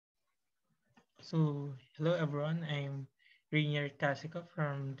Hello everyone. I'm Reynier Tasico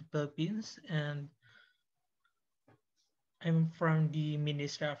from the Philippines, and I'm from the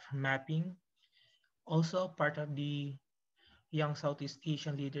Ministry of Mapping, also part of the Young Southeast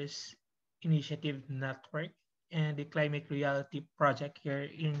Asian Leaders Initiative Network and the Climate Reality Project here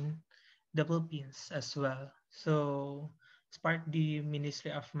in the Philippines as well. As part of the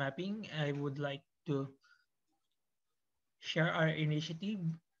Ministry of Mapping, I would like to share our initiative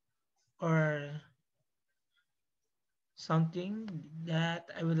or something that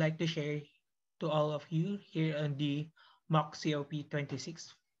I would like to share to all of you here on the Mock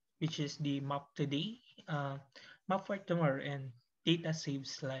COP26, which is the map today, uh, map for tomorrow, and data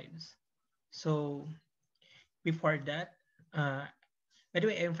saves lives. So before that, uh, by the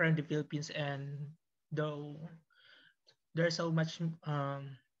way, I'm from the Philippines, and though there's so much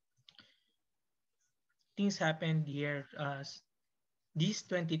things happened here, this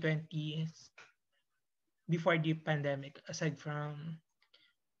 2020 before the pandemic, aside from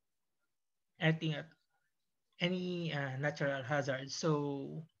anything any natural hazards.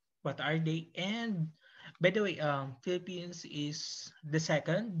 So what are they? And by the way, Philippines is the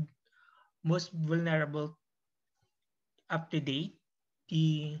second most vulnerable up to date,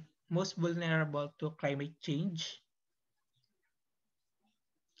 the most vulnerable to climate change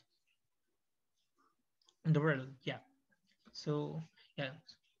in the world. Yeah. So yeah.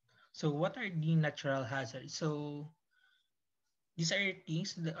 So what are the natural hazards? So these are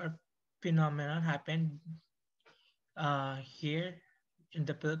things that are phenomenon happen here in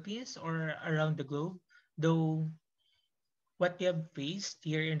the Philippines or around the globe. Though what we have faced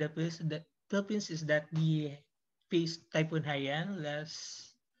here in the Philippines is that we faced Typhoon Haiyan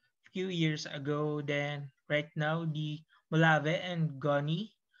last few years ago. Then right now the Molave and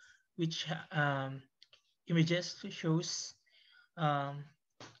Goni, which images shows um,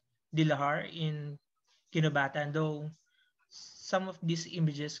 the lahar in Kinobatan. Though some of these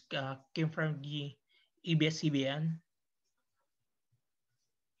images came from the ABS-CBN.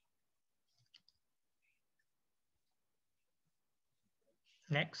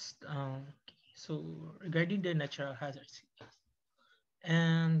 Next, so regarding the natural hazards,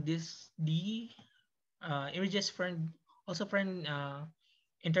 and this the images from also from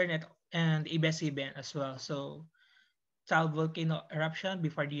internet and ABS-CBN as well. So child volcano eruption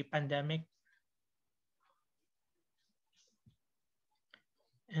before the pandemic.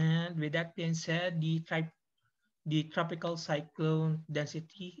 And with that being said, the tropical cyclone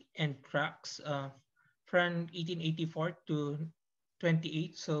density and tracks from 1884 to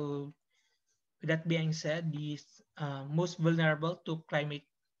 28. So with that being said, the most vulnerable to climate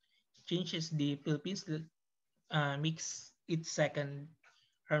change is the Philippines, makes it second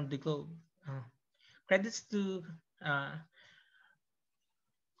around the globe. Uh, Credits to uh,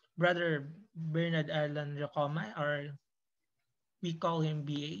 Brother Bernard Alan Rocoma, or we call him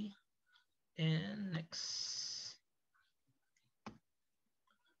BA. And next,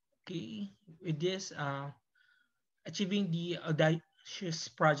 okay, with this, achieving the audacious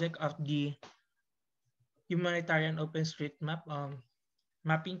project of the humanitarian OpenStreetMap,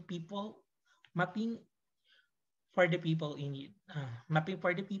 mapping people, mapping for the people in need, mapping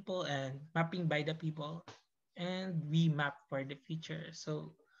for the people and mapping by the people, and we map for the future.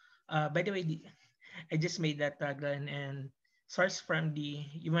 So, by the way, I just made that tagline and source from the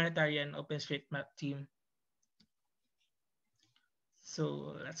humanitarian OpenStreetMap team.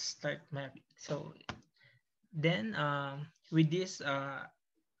 So let's start mapping. So then, with this,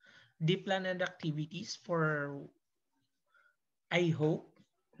 the planned activities for, I hope,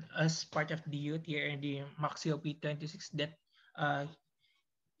 as part of the youth here in the Maxio P26, that uh,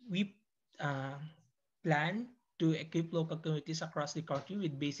 we uh, plan to equip local communities across the country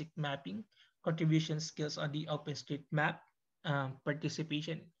with basic mapping, contribution skills on the OpenStreetMap,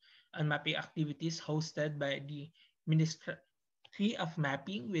 participation on mapping activities hosted by the Ministry of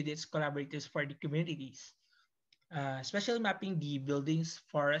Mapping with its collaborators for the communities, especially mapping the buildings,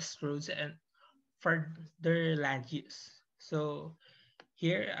 forests, roads, and further land use. So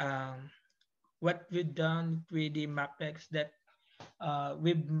here, what we've done with the MapEx that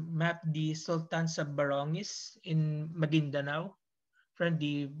we've mapped the sultans of Barongis in Maguindanao from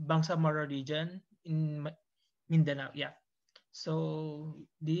the Bangsamoro region in Mindanao. Yeah. So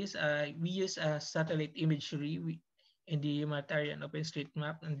this we use a satellite imagery in the humanitarian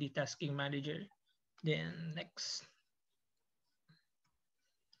OpenStreetMap and the tasking manager. Then next,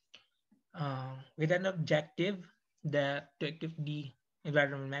 with an objective that to equip the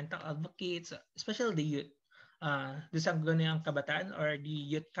environmental advocates, especially the youth, the Sangguniang Kabataan or the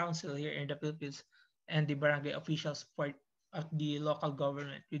Youth Council here in the Philippines, and the barangay officials support. of the local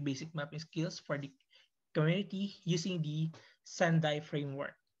government with basic mapping skills for the community using the Sendai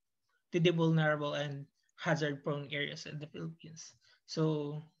framework to the vulnerable and hazard-prone areas in the Philippines.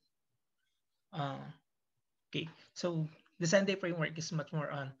 So, uh, okay, so the Sendai framework is much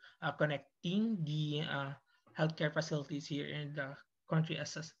more on connecting the healthcare facilities here in the country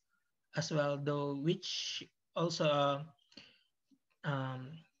as well, though which also um,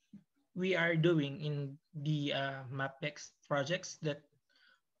 we are doing in the MapEx projects that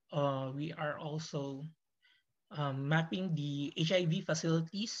we are also mapping the HIV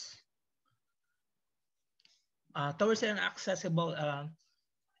facilities towards an accessible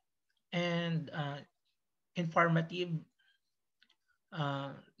and informative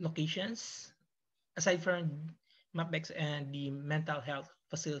locations aside from MapEx and the mental health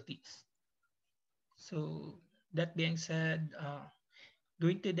facilities. So that being said,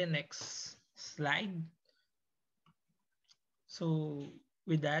 going to the next slide. So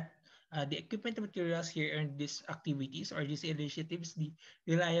with that, the equipment materials here in these activities or these initiatives, the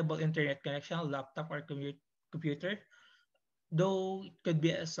reliable internet connection, laptop or computer, though it could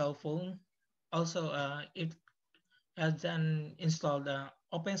be a cell phone. Also, it has an installed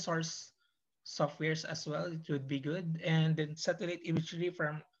open source softwares as well. It would be good, and then satellite imagery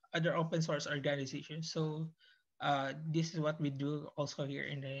from other open source organizations. So this is what we do also here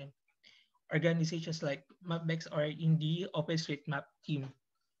in the organizations like Mapbex or in the OpenStreetMap team.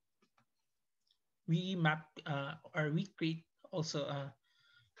 We map or we create also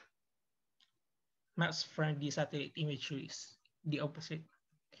maps from the satellite imageries, the opposite.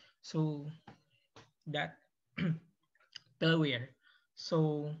 So that Delaware.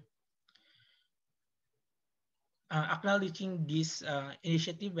 So acknowledging this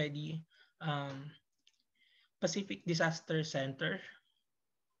initiative by the um, Pacific Disaster Center,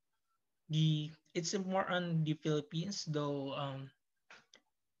 it's more on the Philippines, though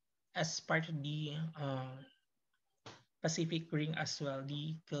as part of the Pacific Ring as well,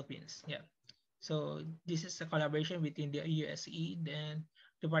 the Philippines. Yeah. So this is a collaboration between the USE and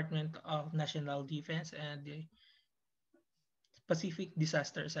Department of National Defense and the Pacific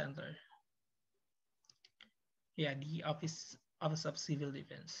Disaster Center. Yeah, the Office of Civil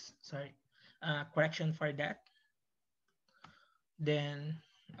Defense. Sorry, correction for that. Then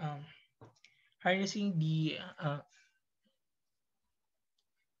harnessing the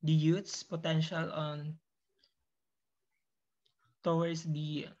youth's potential on towards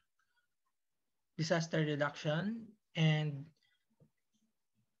the disaster reduction and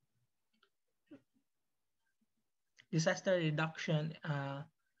disaster reduction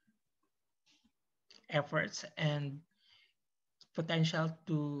efforts and potential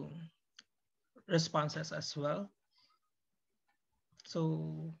to responses as well.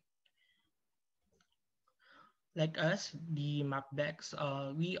 So like us, the map decks,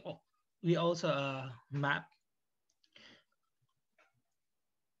 we also map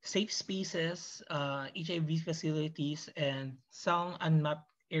safe spaces, HIV facilities, and some unmapped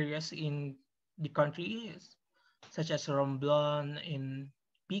areas in the country, such as Romblon in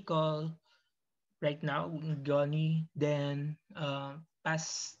Bicol, right now in Goni. Then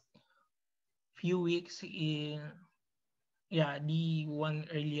past few weeks in yeah the one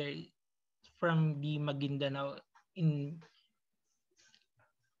earlier from the Maguindanao in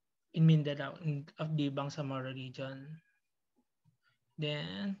Mindanao of the Bangsamoro region.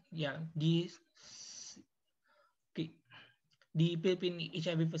 Then yeah okay, the Philippine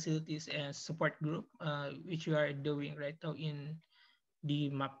HIV facilities and support group, which we are doing right now in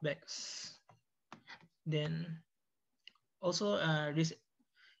the MapBex. Then also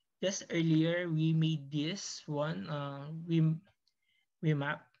just earlier we made this one. We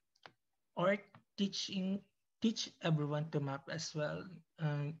map or teach everyone to map as well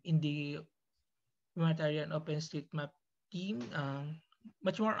in the humanitarian OpenStreetMap team.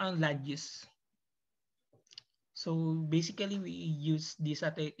 Much more on land use. So basically, we use the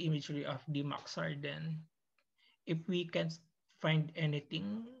satellite imagery of the Maxar. Then, if we can find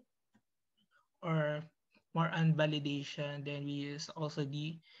anything or more on validation, then we use also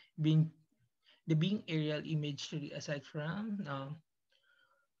being the being aerial imagery aside from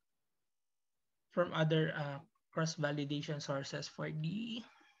other cross validation sources for the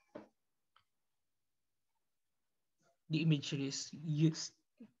imageries used,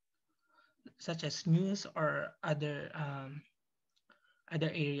 such as news or other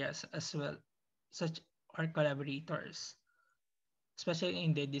areas as well, such or collaborators, especially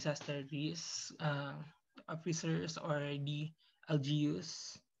in the disaster risk officers or the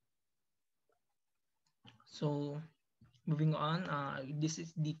LGUs. So moving on, this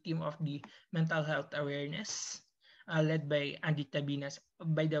is the theme of the mental health awareness led by Andy Tabinas.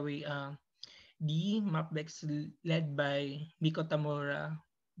 By the way, the MapDex led by Miko Tamura.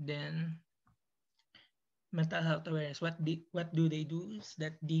 Then mental health awareness. What do they do is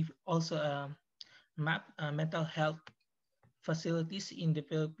that they also map mental health facilities in the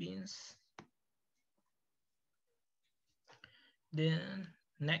Philippines. Then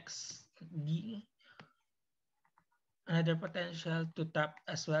next, the another potential to tap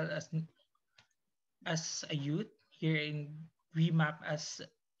as well as a youth here in we map as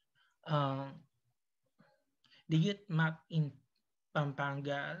um, the youth map in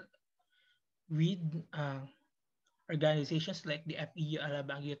Pampanga with organizations like the FEU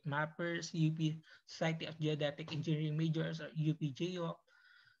Alabang Youth Mappers, UP Society of Geodetic Engineering Majors, or UPJO,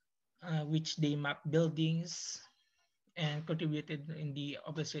 which they map buildings and contributed in the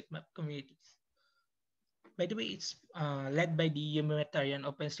OpenStreetMap communities. By the way, it's led by the humanitarian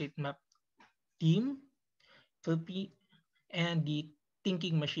OpenStreetMap team, Philippine, and the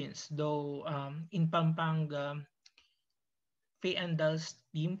Thinking Machines. Though in Pampanga, Faye Andal's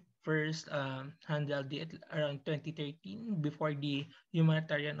team first handled it around 2013 before the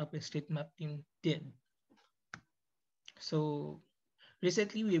humanitarian OpenStreetMap team did. So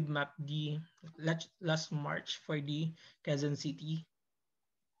recently, we mapped the last March for the Quezon City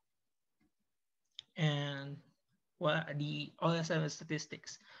and the OSM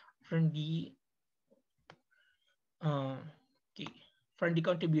statistics from the uh, okay, from the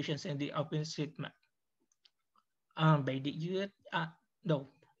contributions in the OpenStreetMap by the youth. No,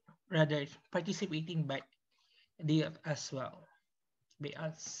 rather participating by the youth as well by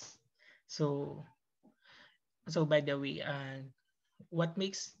us. So by the way, what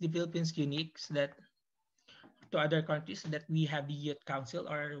makes the Philippines unique is that to other countries that we have the youth council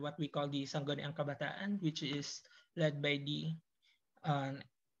or what we call the Sangguniang Kabataan, which is led by the uh,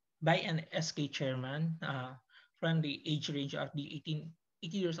 by an SK chairman from the age range of the 18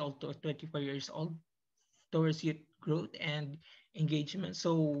 years old to 24 years old towards youth growth and engagement.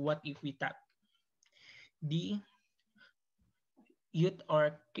 So what if we tap the youth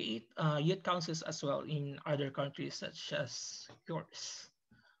or create youth councils as well in other countries such as yours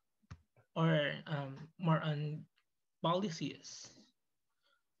or more on policies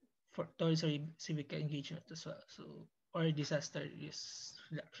for towards civic engagement as well. So or disaster risk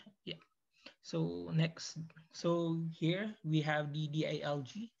reduction. Yeah. So next, so here we have the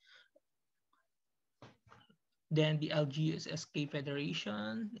DILG, then the LGU is SK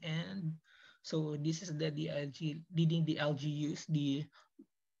Federation, and so this is the DILG leading the LGUs. The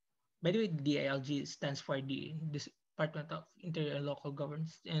by the way, the DILG stands for the Department of Interior and Local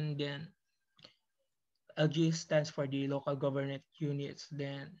Governance, and then LG stands for the local government units.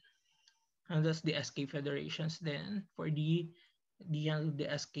 Then handles the SK federations. Then for the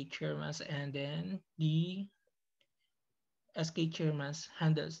SK chairmans, and then the SK chairmans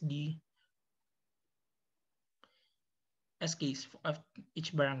handles the SKs of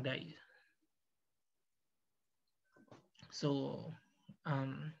each barangay. So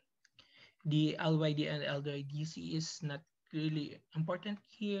the LYD and LYDC is not really important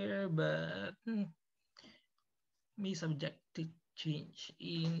here, but may subject to change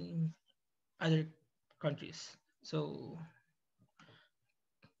in other countries. So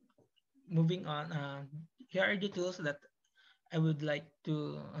moving on, here are the tools that I would like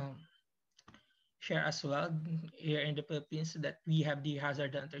to share as well here in the Philippines that we have the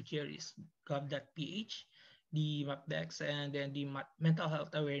hazard theories gov.ph, the MapDex, and then the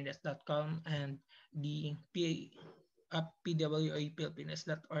mentalhealthawareness.com and the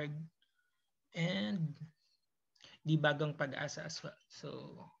pwaphilippines.org and the Bagong Pag-asa as well.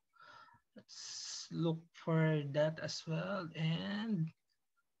 So let's look for that as well. And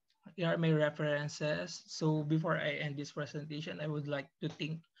here are my references. So before I end this presentation, I would like to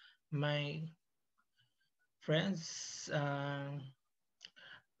thank my friends,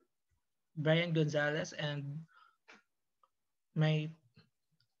 Brian Gonzalez, and my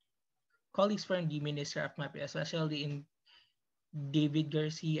colleagues from the Ministry of MAPI, especially in David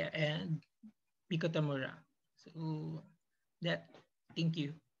Garcia and Pico Tamura. So that, thank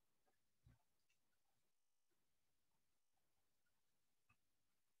you.